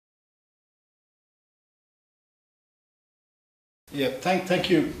Yeah, thank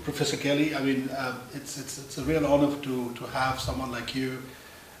you, Professor Kelly. I mean, it's a real honor to have someone like you,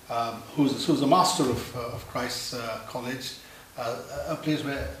 who's a master of Christ's College, a place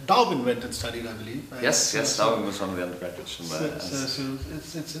where Darwin went and studied, I believe. Yes, Darwin was one of the undergraduates from there. So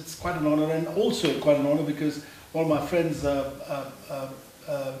it's quite an honor, and also quite an honor because one of my friends,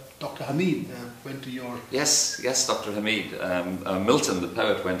 Dr. Hamid, went to your... Yes, Dr. Hamid. Milton, the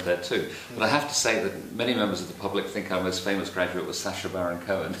poet, went there too. But I have to say that many members of the public think our most famous graduate was Sacha Baron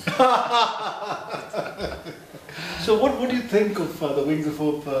Cohen. So what do you think of the Wings of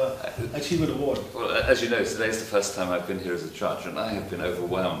Hope Achievement Award? Well, as you know, today's the first time I've been here as a judge, and I have been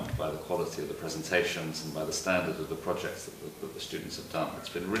overwhelmed by the quality of the presentations and by the standard of the projects that the students have done. It's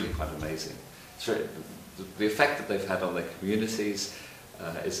been really quite amazing. The effect that they've had on their communities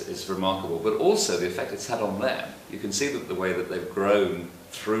is remarkable, but also the effect it's had on them. You can see that the way that they've grown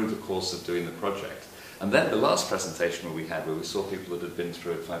through the course of doing the project. And then the last presentation we had, where we saw people that had been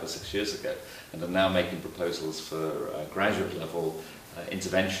through it 5 or 6 years ago and are now making proposals for graduate level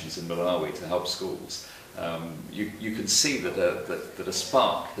interventions in Malawi to help schools. You can see that a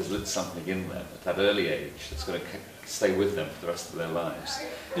spark has lit something in them at that early age that's going to stay with them for the rest of their lives.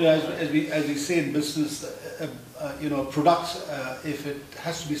 You know, as we say in business, product, if it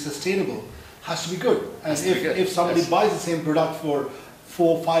has to be sustainable, has to be good. And if somebody buys the same product for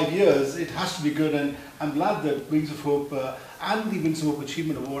 4 or 5 years, it has to be good. And I'm glad that Wings of Hope and the Wings of Hope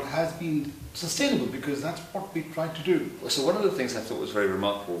Achievement Award has been sustainable, because that's what we try to do. So one of the things I thought was very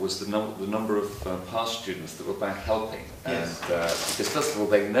remarkable was the number of past students that were back helping. Yes. And, because first of all,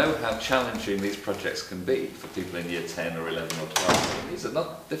 they know how challenging these projects can be for people in year 10 or 11 or 12. And these are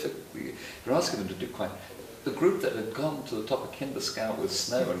not difficult. You're asking them to do quite... The group that had gone to the top of Kinder Scout with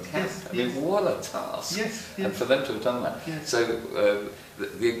snow and camp, I mean, what a task! Yes. And for them to have done that. Yes. So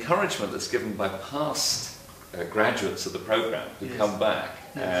the encouragement that's given by past graduates of the programme who come back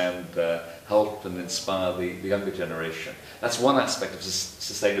and help and inspire the younger generation. That's one aspect of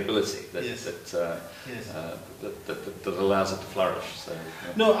sustainability that allows it to flourish. So,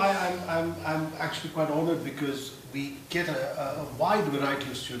 No, I'm actually quite honoured, because we get a wide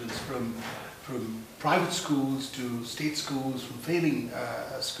variety of students from private schools to state schools, from failing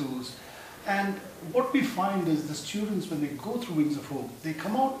schools. And what we find is the students, when they go through Wings of Hope, they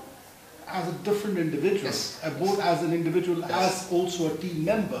come out as a different individual, both as an individual as also a team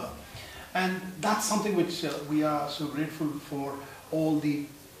member. And that's something which we are so grateful for all the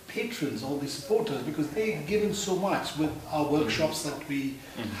patrons, all the supporters, because they've given so much with our workshops that we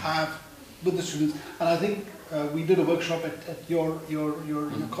have with the students. And I think we did a workshop at your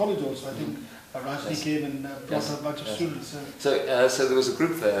college also. I think Rajni came and brought a bunch of students. So there was a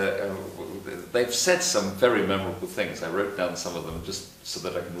group there. They've said some very memorable things. I wrote down some of them just so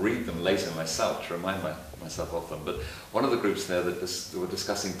that I can read them later myself to remind myself of them. But one of the groups there that were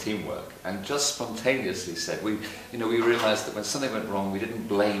discussing teamwork, and just spontaneously said, we realised that when something went wrong, we didn't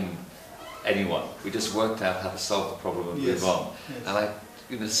blame anyone. We just worked out how to solve the problem and move on. Yes.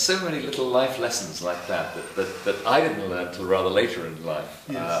 And so many little life lessons like that I didn't learn until rather later in life.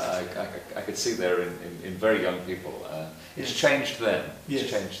 Yes. I could see there in very young people. It's changed them. It's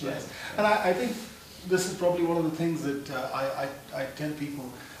changed them. And I think this is probably one of the things that I tell people,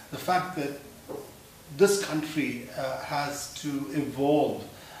 the fact that this country has to evolve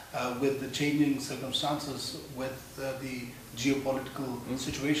with the changing circumstances, with the geopolitical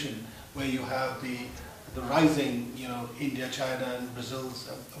situation, where you have the rising, India, China, and Brazil's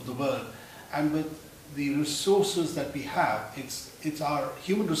of the world, and with the resources that we have, it's our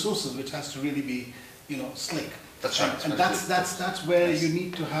human resources which has to really be, slick. That's right. And that's where you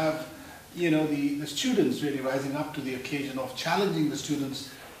need to have, the students really rising up to the occasion of challenging the students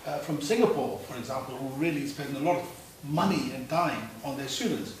from Singapore, for example, who really spend a lot of money and time on their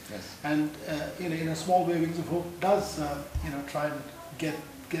students. Yes. And in a small way, Wings of Hope does, try and get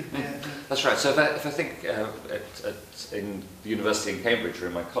there. That's right. So if I think in the university in Cambridge or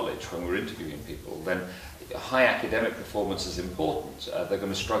in my college, when we're interviewing people, then high academic performance is important. They're going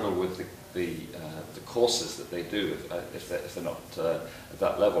to struggle with the courses that they do if they're not at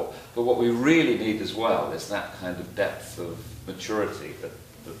that level. But what we really need as well is that kind of depth of maturity that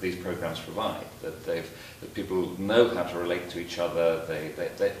these programs provide. That people know how to relate to each other.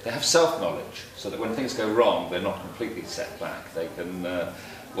 They have self-knowledge, so that when things go wrong, they're not completely set back. They can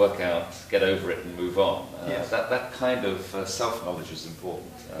work out, get over it, and move on. That kind of self-knowledge is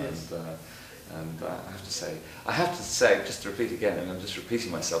important. And I have to say, just to repeat again, and I'm just repeating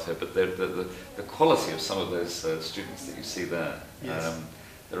myself here, but the quality of some of those students that you see there,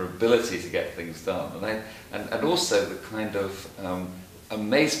 their ability to get things done, and also the kind of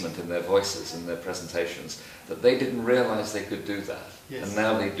amazement in their voices and their presentations that they didn't realise they could do that. Yes. And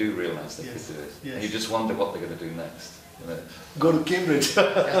now they do realise they Yes. could do it. Yes. And you just wonder what they're going to do next. You know? Go to Cambridge.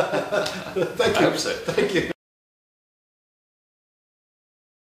 Thank I you. hope so. Thank you.